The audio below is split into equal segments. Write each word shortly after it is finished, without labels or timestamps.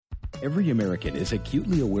Every American is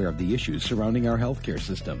acutely aware of the issues surrounding our healthcare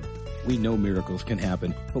system. We know miracles can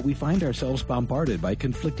happen, but we find ourselves bombarded by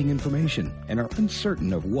conflicting information and are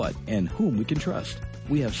uncertain of what and whom we can trust.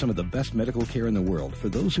 We have some of the best medical care in the world for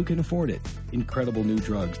those who can afford it. Incredible new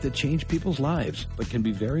drugs that change people's lives, but can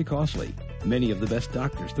be very costly. Many of the best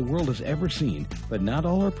doctors the world has ever seen, but not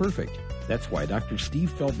all are perfect. That's why Dr. Steve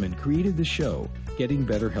Feldman created the show, Getting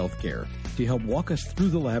Better Healthcare, to help walk us through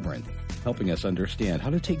the labyrinth, helping us understand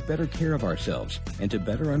how to take better care of ourselves and to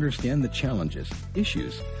better understand the challenges,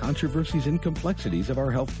 issues, controversies, and complexities of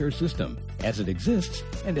our healthcare system as it exists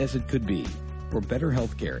and as it could be. For better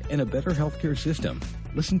healthcare and a better healthcare system,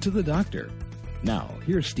 listen to the doctor. Now,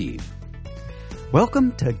 here's Steve.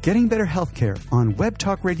 Welcome to Getting Better Healthcare on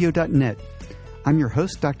webtalkradio.net. I'm your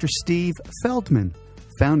host, Dr. Steve Feldman,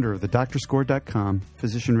 founder of the DoctorScore.com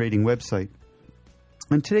physician rating website.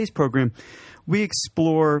 On today's program, we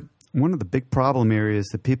explore one of the big problem areas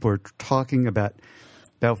that people are talking about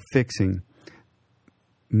fixing,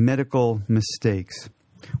 medical mistakes.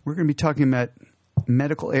 We're going to be talking about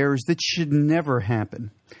medical errors that should never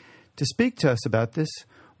happen. To speak to us about this,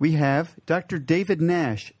 we have Dr. David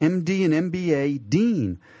Nash, MD and MBA,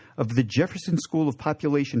 Dean of the Jefferson School of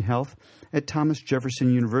Population Health at Thomas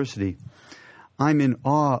Jefferson University. I'm in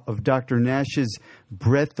awe of Dr. Nash's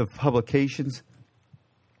breadth of publications.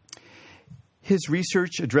 His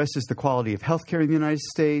research addresses the quality of healthcare in the United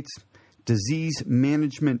States, disease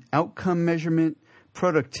management outcome measurement,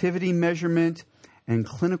 productivity measurement, and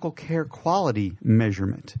clinical care quality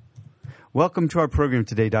measurement. Welcome to our program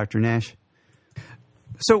today, Dr. Nash.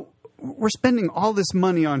 So we're spending all this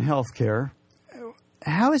money on healthcare.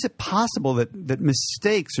 How is it possible that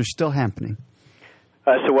mistakes are still happening?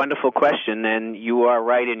 It's a wonderful question, and you are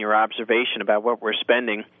right in your observation about what we're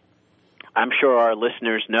spending. I'm sure our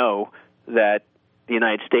listeners know that the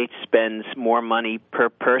United States spends more money per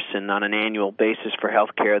person on an annual basis for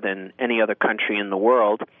healthcare than any other country in the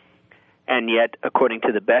world. And yet, according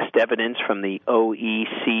to the best evidence from the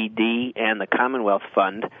OECD and the Commonwealth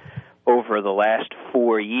Fund, over the last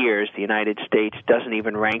 4 years, the United States doesn't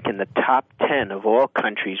even rank in the top 10 of all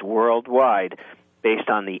countries worldwide based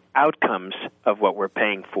on the outcomes of what we're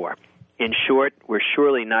paying for. In short, we're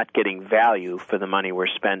surely not getting value for the money we're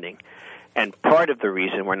spending. And part of the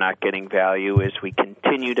reason we're not getting value is we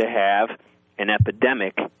continue to have an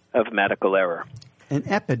epidemic of medical error. An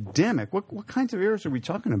epidemic? What kinds of errors are we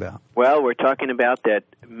talking about? Well, we're talking about that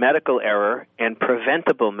medical error and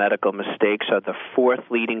preventable medical mistakes are the fourth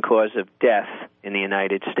leading cause of death in the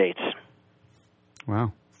United States.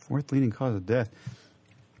 Wow, fourth leading cause of death.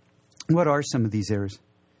 What are some of these errors?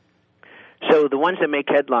 So the ones that make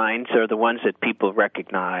headlines are the ones that people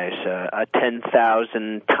recognize. A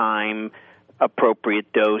 10,000-time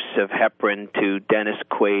appropriate dose of heparin to Dennis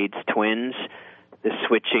Quaid's twins, the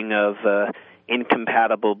switching of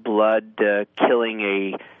incompatible blood, killing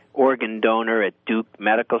a organ donor at Duke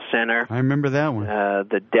Medical Center. I remember that one.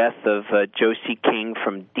 The death of Josie King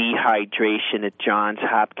from dehydration at Johns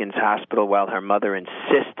Hopkins Hospital while her mother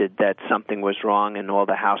insisted that something was wrong and all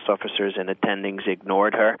the house officers and attendings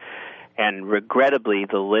ignored her. And regrettably,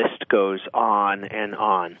 the list goes on and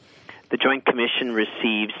on. The Joint Commission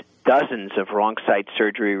receives dozens of wrong site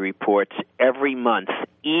surgery reports every month,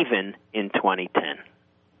 even in 2010.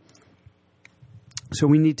 So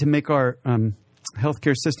we need to make our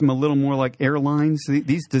healthcare system a little more like airlines.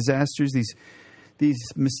 These disasters,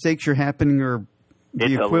 these mistakes are happening, are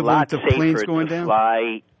the equivalent of planes going down? It's a lot safer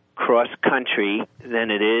to fly cross-country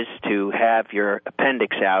than it is to have your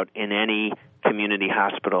appendix out in any community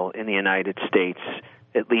hospital in the United States,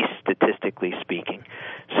 at least statistically speaking.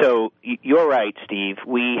 So you're right, Steve.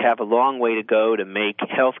 We have a long way to go to make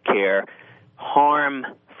healthcare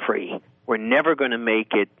harm-free. We're never going to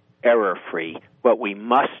make it error-free. What we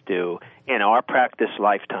must do in our practice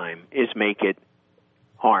lifetime is make it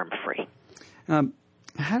harm-free.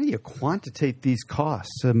 How do you quantitate these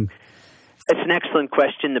costs? It's an excellent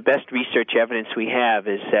question. The best research evidence we have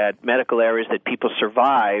is that medical errors that people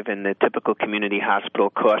survive in the typical community hospital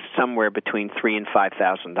cost somewhere between $3,000 and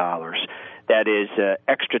 $5,000. That is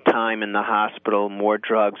extra time in the hospital, more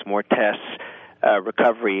drugs, more tests,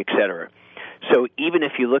 recovery, etc. So even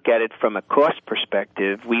if you look at it from a cost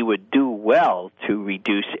perspective, we would do well to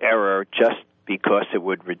reduce error just because it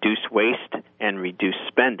would reduce waste and reduce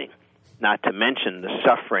spending, not to mention the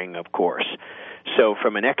suffering, of course. So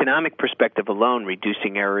from an economic perspective alone,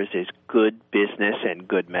 reducing errors is good business and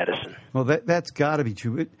good medicine. Well, that's got to be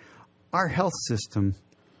true. Our health system,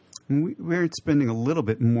 we're spending a little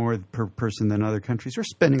bit more per person than other countries. We're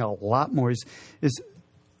spending a lot more. Is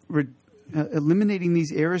eliminating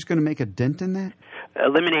these errors going to make a dent in that?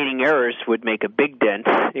 Eliminating errors would make a big dent.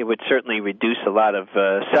 It would certainly reduce a lot of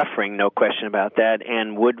suffering, no question about that,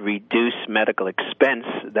 and would reduce medical expense,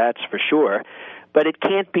 that's for sure. But it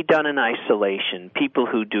can't be done in isolation. People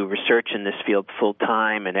who do research in this field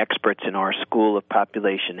full-time and experts in our School of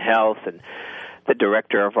Population Health and the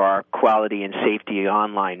director of our Quality and Safety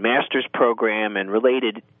Online Master's Program and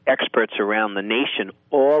related experts around the nation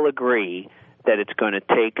all agree that it's going to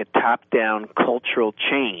take a top-down cultural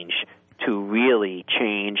change to really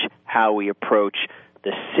change how we approach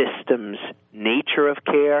the system's nature of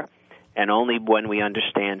care, and only when we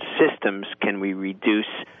understand systems can we reduce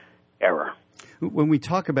error. When we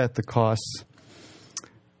talk about the costs,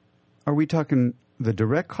 are we talking the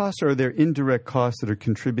direct costs, or are there indirect costs that are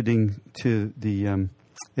contributing to the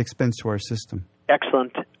expense to our system?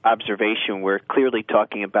 Excellent observation. We're clearly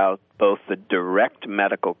talking about both the direct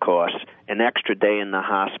medical costs, an extra day in the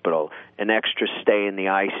hospital, an extra stay in the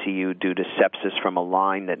ICU due to sepsis from a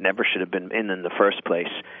line that never should have been in the first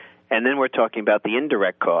place. And then we're talking about the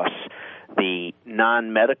indirect costs, the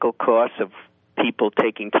non-medical costs of people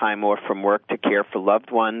taking time off from work to care for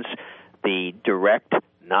loved ones, the direct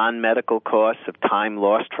non-medical costs of time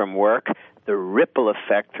lost from work. The ripple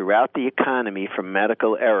effect throughout the economy from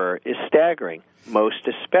medical error is staggering, most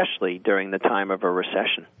especially during the time of a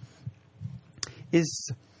recession.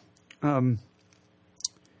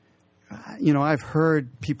 I've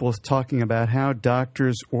heard people talking about how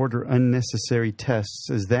doctors order unnecessary tests.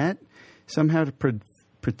 Is that somehow to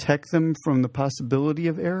protect them from the possibility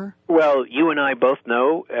of error? Well, you and I both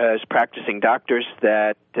know, as practicing doctors,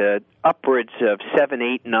 that upwards of 7,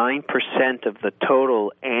 8, 9% of the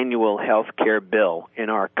total annual health care bill in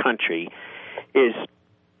our country is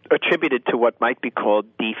attributed to what might be called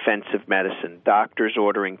defensive medicine, doctors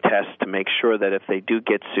ordering tests to make sure that if they do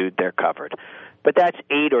get sued, they're covered. But that's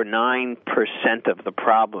 8 or 9% of the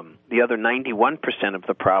problem. The other 91% of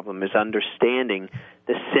the problem is understanding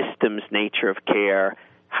the system's nature of care,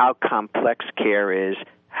 how complex care is,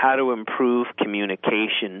 how to improve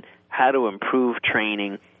communication, how to improve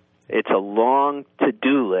training. It's a long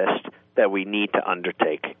to-do list that we need to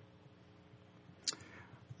undertake.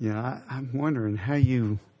 Yeah, I'm wondering how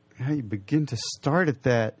you begin to start at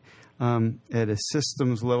that at a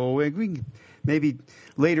systems level. We can maybe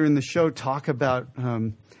later in the show talk about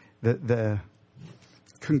the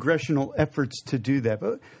congressional efforts to do that.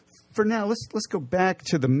 But for now, let's go back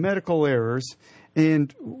to the medical errors.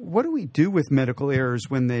 And what do we do with medical errors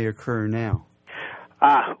when they occur now?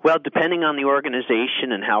 Well, depending on the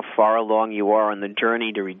organization and how far along you are on the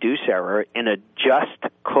journey to reduce error, in a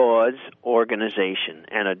just cause organization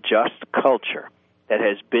and a just culture that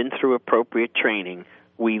has been through appropriate training,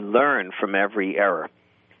 we learn from every error.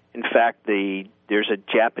 In fact, there's a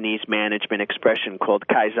Japanese management expression called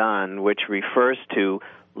Kaizen, which refers to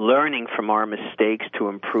learning from our mistakes to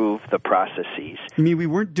improve the processes. You mean we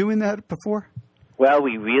weren't doing that before? Well,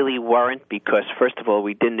 we really weren't because, first of all,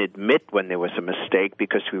 we didn't admit when there was a mistake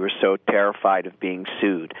because we were so terrified of being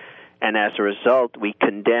sued. And as a result, we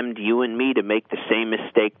condemned you and me to make the same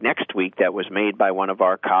mistake next week that was made by one of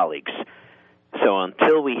our colleagues. So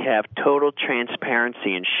until we have total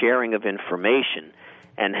transparency and sharing of information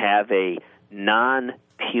and have a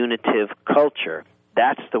non-punitive culture,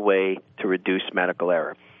 that's the way to reduce medical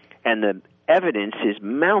error. And the evidence is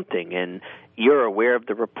mounting, and you're aware of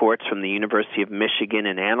the reports from the University of Michigan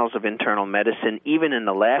and Annals of Internal Medicine, even in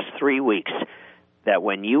the last 3 weeks, that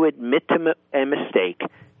when you admit to a mistake,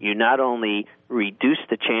 you not only reduce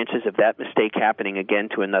the chances of that mistake happening again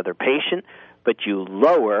to another patient, but you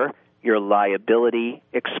lower your liability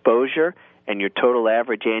exposure, and your total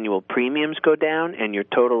average annual premiums go down, and your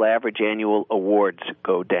total average annual awards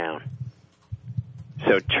go down.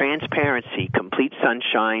 So transparency, complete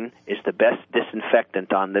sunshine, is the best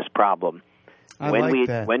disinfectant on this problem.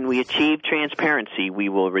 When we achieve transparency, we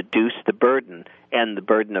will reduce the burden and the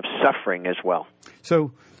burden of suffering as well.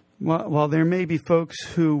 So while there may be folks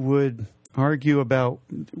who would argue about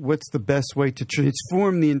what's the best way to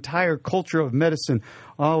transform the entire culture of medicine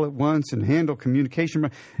all at once and handle communication,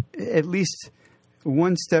 at least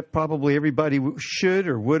one step probably everybody should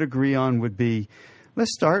or would agree on would be,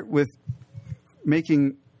 let's start with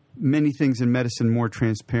making many things in medicine more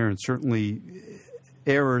transparent, certainly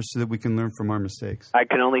errors so that we can learn from our mistakes. I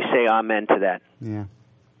can only say amen to that. Yeah.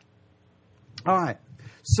 All right.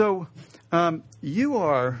 So you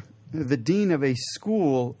are the dean of a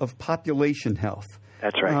school of population health.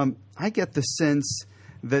 That's right. I get the sense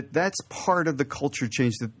that that's part of the culture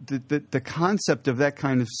change. The concept of that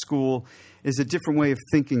kind of school is a different way of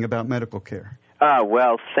thinking about medical care.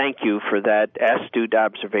 Well, thank you for that astute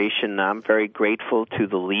observation. I'm very grateful to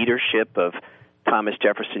the leadership of Thomas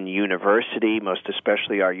Jefferson University, most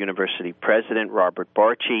especially our university president, Robert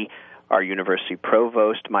Barchi, our university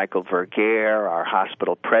provost, Michael Vergeer, our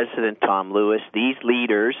hospital president, Tom Lewis. These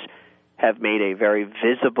leaders have made a very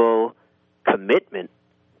visible commitment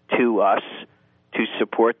to us to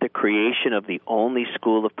support the creation of the only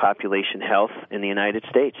school of population health in the United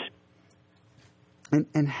States.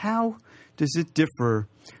 And how does it differ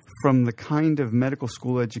from the kind of medical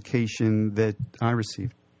school education that I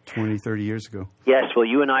received 20, 30 years ago? Yes, well,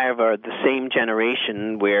 you and I are the same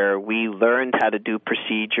generation where we learned how to do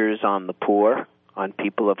procedures on the poor, on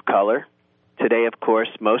people of color. Today, of course,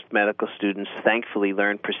 most medical students thankfully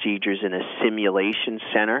learn procedures in a simulation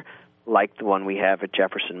center like the one we have at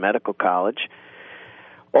Jefferson Medical College.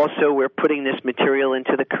 Also, we're putting this material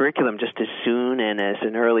into the curriculum just as soon and as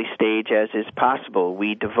an early stage as is possible.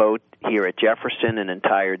 We devote here at Jefferson an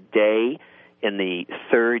entire day in the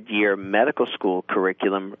third-year medical school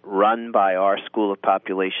curriculum run by our School of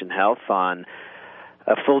Population Health on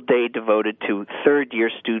a full day devoted to third-year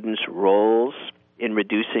students' roles in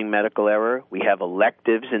reducing medical error. We have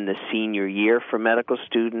electives in the senior year for medical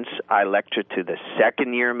students. I lecture to the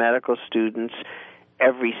second-year medical students.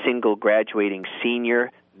 Every single graduating senior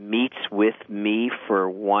meets with me for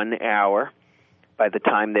 1 hour by the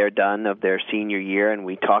time they're done of their senior year, and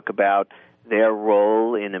we talk about their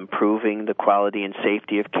role in improving the quality and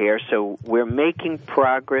safety of care. So we're making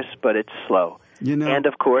progress, but it's slow. And,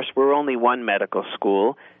 of course, we're only one medical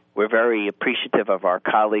school. We're very appreciative of our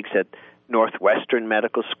colleagues at Northwestern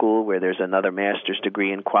Medical School, where there's another master's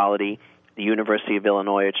degree in quality, the University of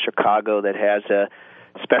Illinois at Chicago that has a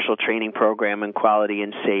special training program in quality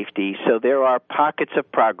and safety. So there are pockets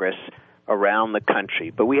of progress around the country,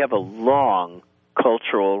 but we have a long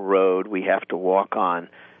cultural road we have to walk on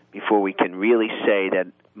before we can really say that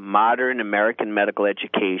modern American medical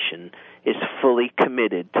education is fully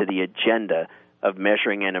committed to the agenda of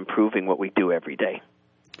measuring and improving what we do every day.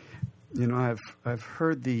 You know, I've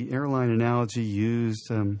heard the airline analogy used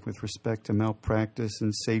with respect to malpractice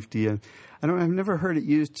and safety. I've never heard it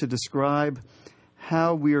used to describe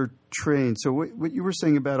how we are trained. So what you were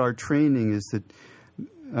saying about our training is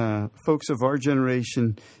that folks of our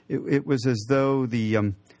generation, it was as though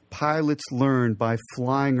the pilots learned by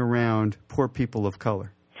flying around poor people of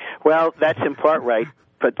color. Well, that's in part right,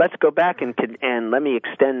 but let's go back and let me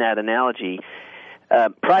extend that analogy.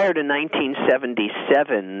 Prior to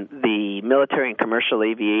 1977, the military and commercial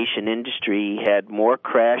aviation industry had more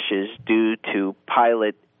crashes due to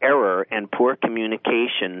pilot error and poor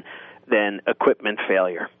communication than equipment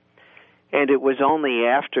failure. And it was only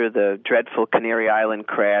after the dreadful Canary Island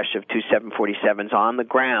crash of two 747s on the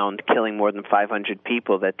ground, killing more than 500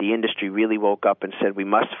 people, that the industry really woke up and said, we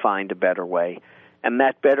must find a better way. And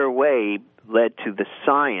that better way led to the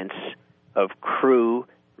science of crew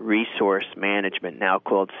resource management, now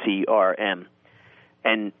called CRM.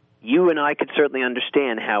 And you and I could certainly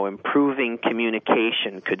understand how improving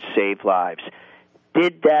communication could save lives.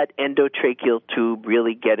 Did that endotracheal tube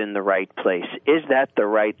really get in the right place? Is that the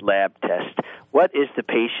right lab test? What is the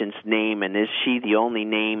patient's name, and is she the only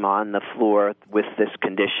name on the floor with this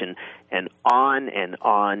condition? And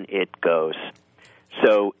on it goes.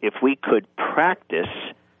 So if we could practice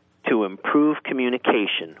to improve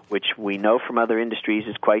communication, which we know from other industries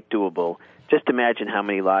is quite doable, just imagine how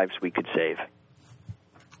many lives we could save.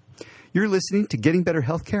 You're listening to Getting Better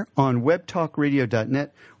Healthcare on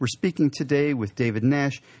webtalkradio.net. We're speaking today with David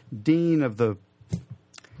Nash, Dean of the,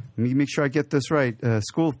 let me make sure I get this right,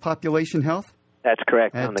 School of Population Health? That's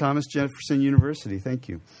correct. At Thomas Jefferson University. Thank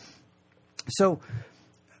you. So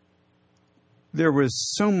there was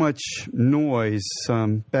so much noise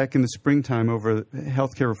back in the springtime over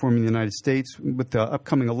healthcare reform in the United States. With the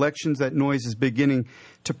upcoming elections, that noise is beginning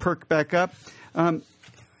to perk back up.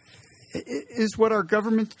 Is what our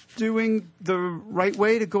government's doing the right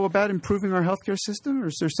way to go about improving our healthcare system, or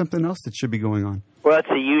is there something else that should be going on? Well, it's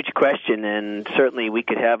a huge question, and certainly we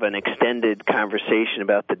could have an extended conversation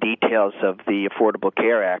about the details of the Affordable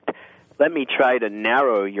Care Act. Let me try to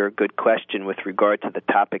narrow your good question with regard to the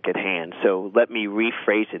topic at hand. So let me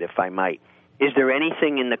rephrase it, if I might. Is there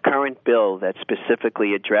anything in the current bill that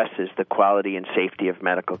specifically addresses the quality and safety of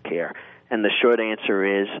medical care? And the short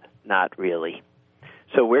answer is not really.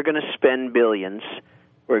 So we're going to spend billions.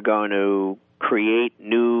 We're going to create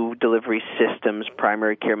new delivery systems,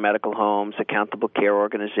 primary care medical homes, accountable care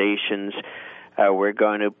organizations. We're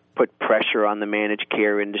going to put pressure on the managed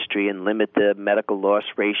care industry and limit the medical loss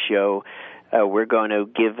ratio. We're going to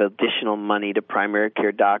give additional money to primary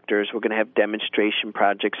care doctors. We're going to have demonstration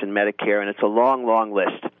projects in Medicare, and it's a long, long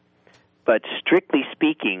list. But strictly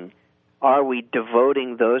speaking, are we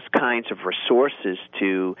devoting those kinds of resources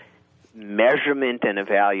to measurement and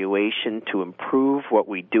evaluation to improve what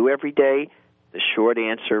we do every day? The short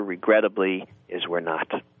answer, regrettably, is we're not.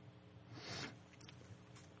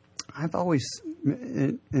 I've always,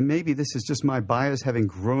 and maybe this is just my bias, having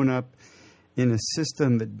grown up in a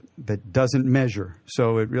system that doesn't measure,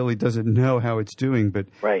 so it really doesn't know how it's doing. But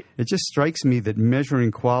right. It just strikes me that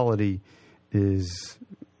measuring quality is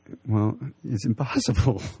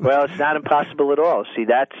impossible. Well, it's not impossible at all. See,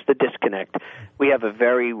 that's the disconnect. We have a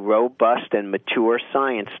very robust and mature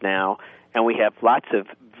science now, and we have lots of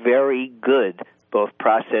very good both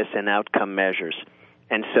process and outcome measures.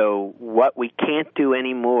 And so what we can't do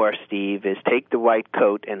anymore, Steve, is take the white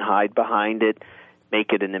coat and hide behind it,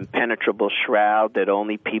 make it an impenetrable shroud that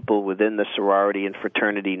only people within the sorority and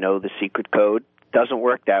fraternity know the secret code. Doesn't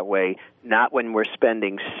work that way, not when we're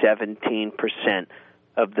spending 17%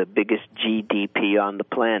 of the biggest GDP on the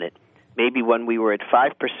planet. Maybe when we were at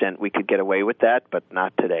 5%, we could get away with that, but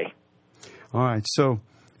not today. All right, so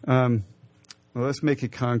let's make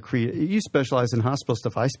it concrete. You specialize in hospital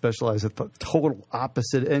stuff. I specialize at the total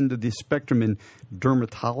opposite end of the spectrum in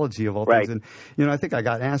dermatology of all right. things. And I think I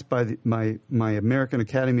got asked by my American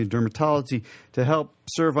Academy of Dermatology to help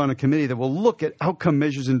serve on a committee that will look at outcome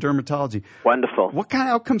measures in dermatology. Wonderful. What kind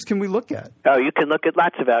of outcomes can we look at? Oh, you can look at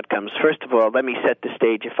lots of outcomes. First of all, let me set the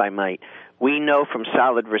stage, if I might. We know from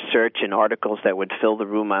solid research and articles that would fill the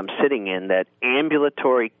room I'm sitting in that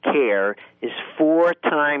ambulatory care is 4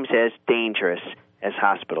 times as dangerous as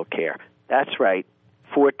hospital care. That's right,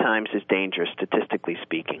 4 times as dangerous, statistically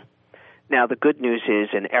speaking. Now, the good news is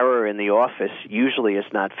an error in the office usually is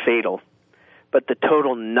not fatal, but the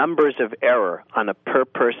total numbers of error on a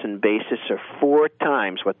per-person basis are 4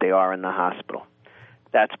 times what they are in the hospital.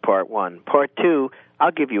 That's part one. Part two,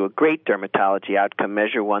 I'll give you a great dermatology outcome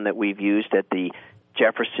measure, one that we've used at the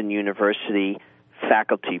Jefferson University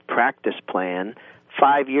faculty practice plan.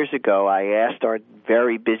 5 years ago, I asked our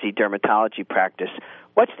very busy dermatology practice,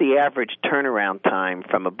 what's the average turnaround time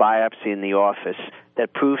from a biopsy in the office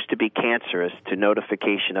that proves to be cancerous to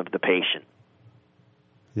notification of the patient?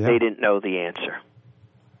 Yeah. They didn't know the answer.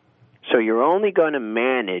 So you're only going to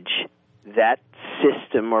manage that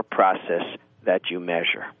system or process that you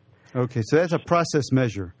measure. Okay, so that's a process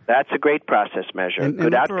measure. That's a great process measure. And a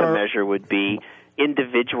good outcome measure would be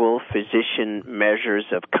individual physician measures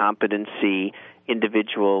of competency,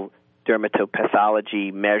 individual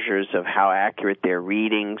dermatopathology measures of how accurate their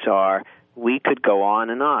readings are. We could go on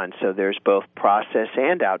and on. So there's both process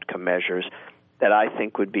and outcome measures that I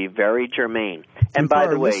think would be very germane. And by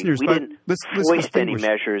the way, we didn't waste any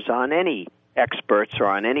measures on any experts or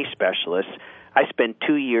on any specialists. I spent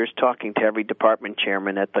 2 years talking to every department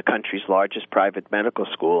chairman at the country's largest private medical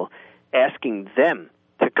school, asking them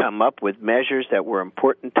to come up with measures that were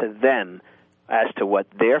important to them as to what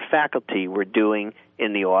their faculty were doing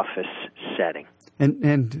in the office setting.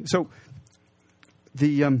 And so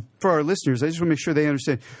for our listeners, I just want to make sure they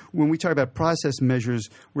understand, when we talk about process measures,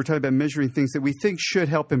 we're talking about measuring things that we think should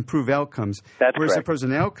help improve outcomes. That's Whereas correct. suppose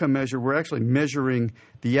an outcome measure, we're actually measuring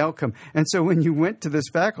the outcome. And so when you went to this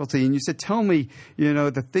faculty and you said, tell me,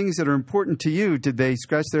 the things that are important to you, did they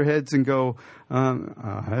scratch their heads and go, I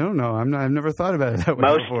don't know, I've never thought about it that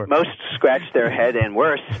way before? Most scratched their head, and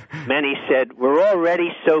worse, many said, we're already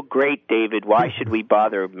so great, David, why should we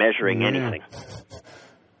bother measuring anything?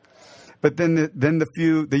 But then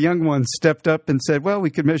the young ones stepped up and said, well,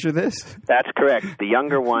 we could measure this. That's correct. The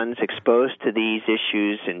younger ones exposed to these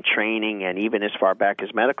issues in training and even as far back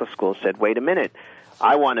as medical school said, wait a minute,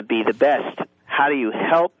 I want to be the best. How do you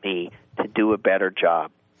help me to do a better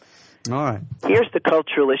job? All right. Here's the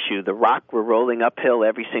cultural issue, the rock we're rolling uphill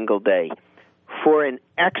every single day. For an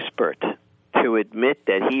expert to admit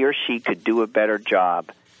that he or she could do a better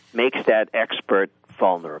job makes that expert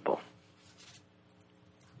vulnerable.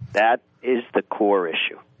 That is the core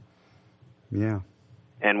issue. Yeah.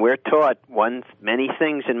 And we're taught many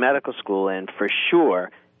things in medical school, and for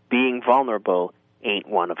sure, being vulnerable ain't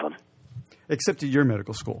one of them. Except at your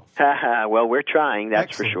medical school. Well, we're trying, that's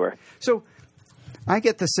Excellent. for sure. So I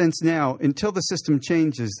get the sense now, until the system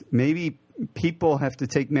changes, maybe people have to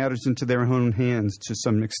take matters into their own hands to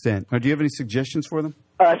some extent. Do you have any suggestions for them?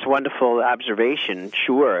 That's a wonderful observation.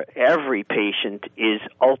 Sure, every patient is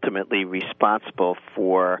ultimately responsible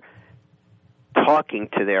for talking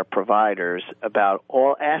to their providers about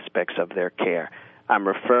all aspects of their care. I'm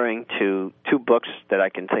referring to 2 books that I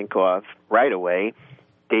can think of right away.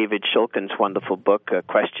 David Shulkin's wonderful book,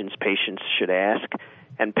 Questions Patients Should Ask,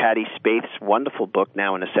 and Patty Spaeth's wonderful book,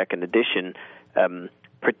 now in a second edition,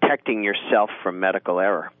 Protecting Yourself from Medical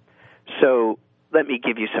Error. So let me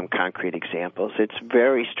give you some concrete examples. It's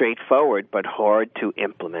very straightforward but hard to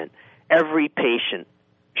implement. Every patient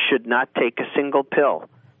should not take a single pill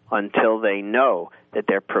until they know that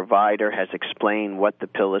their provider has explained what the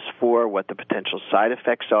pill is for, what the potential side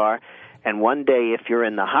effects are. And one day, if you're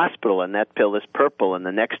in the hospital and that pill is purple and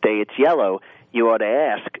the next day it's yellow, you ought to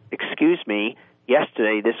ask, excuse me,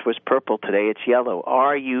 yesterday this was purple, today it's yellow.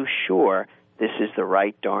 Are you sure this is the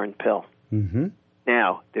right darn pill? Mm-hmm.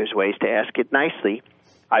 Now, there's ways to ask it nicely.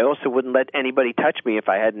 I also wouldn't let anybody touch me if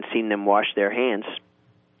I hadn't seen them wash their hands.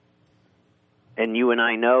 And you and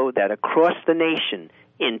I know that across the nation,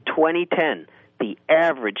 in 2010, the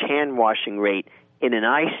average hand-washing rate in an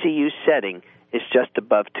ICU setting is just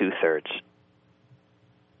above 2/3.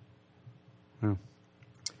 Oh.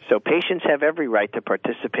 So patients have every right to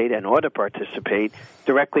participate and ought to participate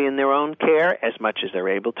directly in their own care as much as they're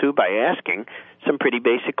able to by asking some pretty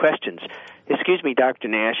basic questions. Excuse me, Dr.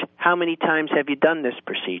 Nash, how many times have you done this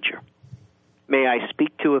procedure? May I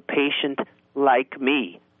speak to a patient like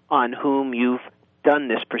me on whom you've done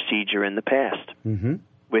this procedure in the past? Mm-hmm.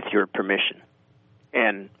 With your permission.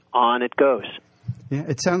 And on it goes. Yeah,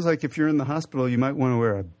 it sounds like if you're in the hospital, you might want to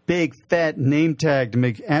wear a big, fat name tag to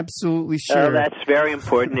make absolutely sure. That's very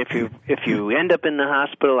important. If you end up in the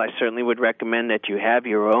hospital, I certainly would recommend that you have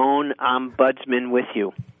your own ombudsman with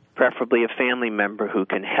you, preferably a family member who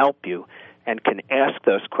can help you and can ask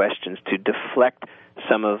those questions to deflect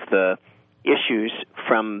some of the issues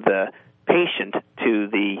from the patient to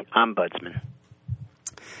the ombudsman.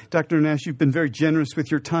 Dr. Nash, you've been very generous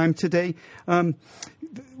with your time today.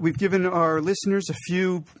 We've given our listeners a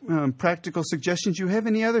few practical suggestions. Do you have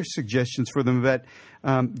any other suggestions for them about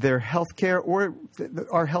their health care or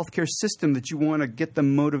our healthcare system that you want to get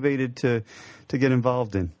them motivated to get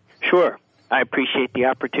involved in? Sure. I appreciate the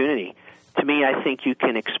opportunity. To me, I think you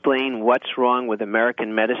can explain what's wrong with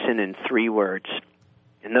American medicine in 3 words.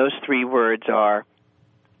 And those 3 words are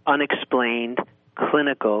unexplained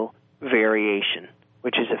clinical variation,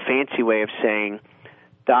 which is a fancy way of saying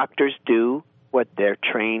doctors do what they're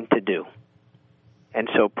trained to do. And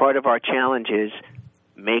so part of our challenge is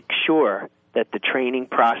make sure that the training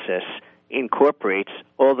process incorporates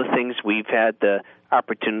all the things we've had the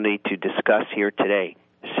opportunity to discuss here today: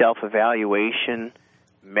 self-evaluation,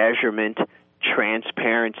 measurement,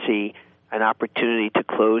 transparency, an opportunity to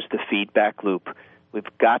close the feedback loop.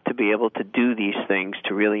 We've got to be able to do these things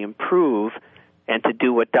to really improve and to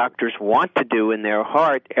do what doctors want to do in their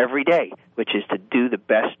heart every day, which is to do the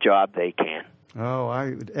best job they can. Oh,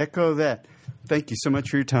 I would echo that. Thank you so much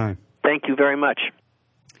for your time. Thank you very much.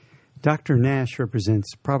 Dr. Nash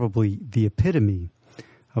represents probably the epitome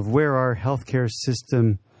of where our healthcare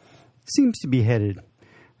system seems to be headed,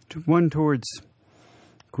 one towards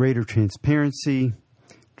greater transparency,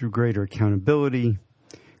 to greater accountability,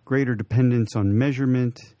 greater dependence on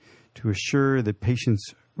measurement to assure that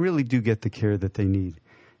patients really do get the care that they need.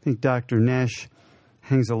 I think Dr. Nash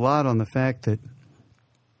hangs a lot on the fact that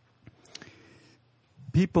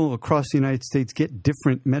people across the United States get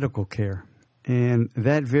different medical care, and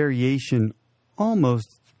that variation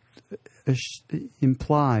almost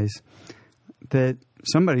implies that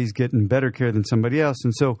somebody's getting better care than somebody else.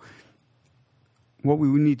 And so what we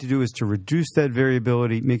need to do is to reduce that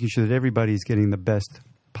variability, making sure that everybody's getting the best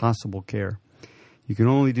possible care. You can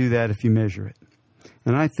only do that if you measure it.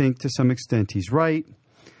 And I think to some extent he's right,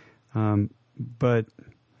 but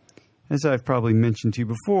as I've probably mentioned to you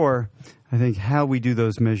before, I think how we do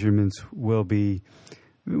those measurements will be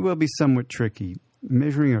somewhat tricky.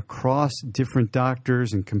 Measuring across different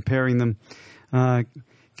doctors and comparing them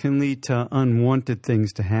can lead to unwanted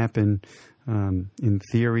things to happen. In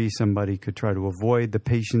theory, somebody could try to avoid the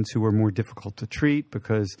patients who are more difficult to treat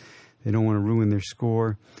because they don't want to ruin their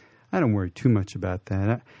score. I don't worry too much about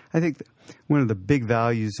that. I think one of the big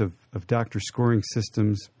values of doctor scoring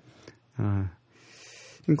systems,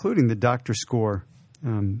 including the doctor score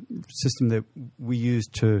system that we use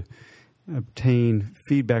to obtain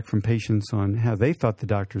feedback from patients on how they thought the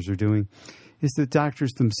doctors are doing, is that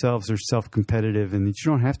doctors themselves are self-competitive and that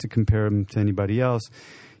you don't have to compare them to anybody else.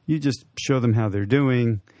 You just show them how they're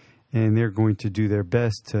doing, and they're going to do their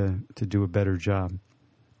best to do a better job.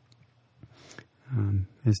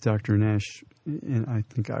 As Dr. Nash, and I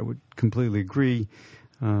think I would completely agree,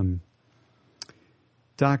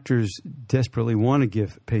 doctors desperately want to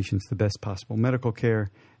give patients the best possible medical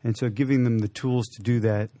care, and so giving them the tools to do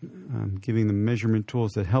that, giving them measurement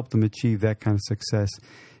tools that help them achieve that kind of success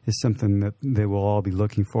is something that they will all be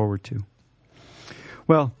looking forward to.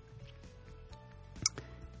 Well,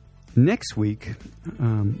 next week,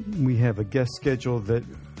 we have a guest scheduled that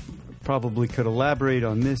probably could elaborate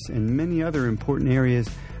on this and many other important areas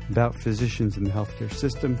about physicians in the healthcare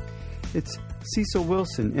system. It's Cecil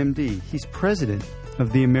Wilson, MD. He's president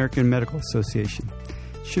of the American Medical Association.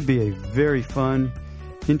 Should be a very fun,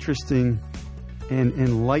 interesting, and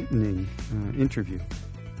enlightening interview.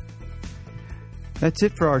 That's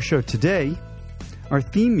it for our show today. Our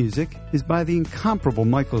theme music is by the incomparable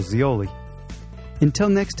Michael Zioli. Until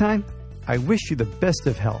next time, I wish you the best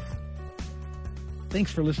of health.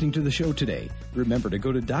 Thanks for listening to the show today. Remember to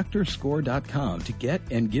go to DrScore.com to get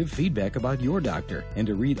and give feedback about your doctor and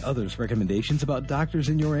to read others' recommendations about doctors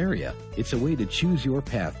in your area. It's a way to choose your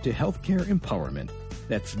path to healthcare empowerment.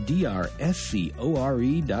 That's DrScore.com.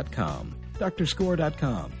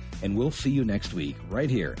 DrScore.com. And we'll see you next week right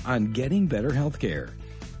here on Getting Better Healthcare.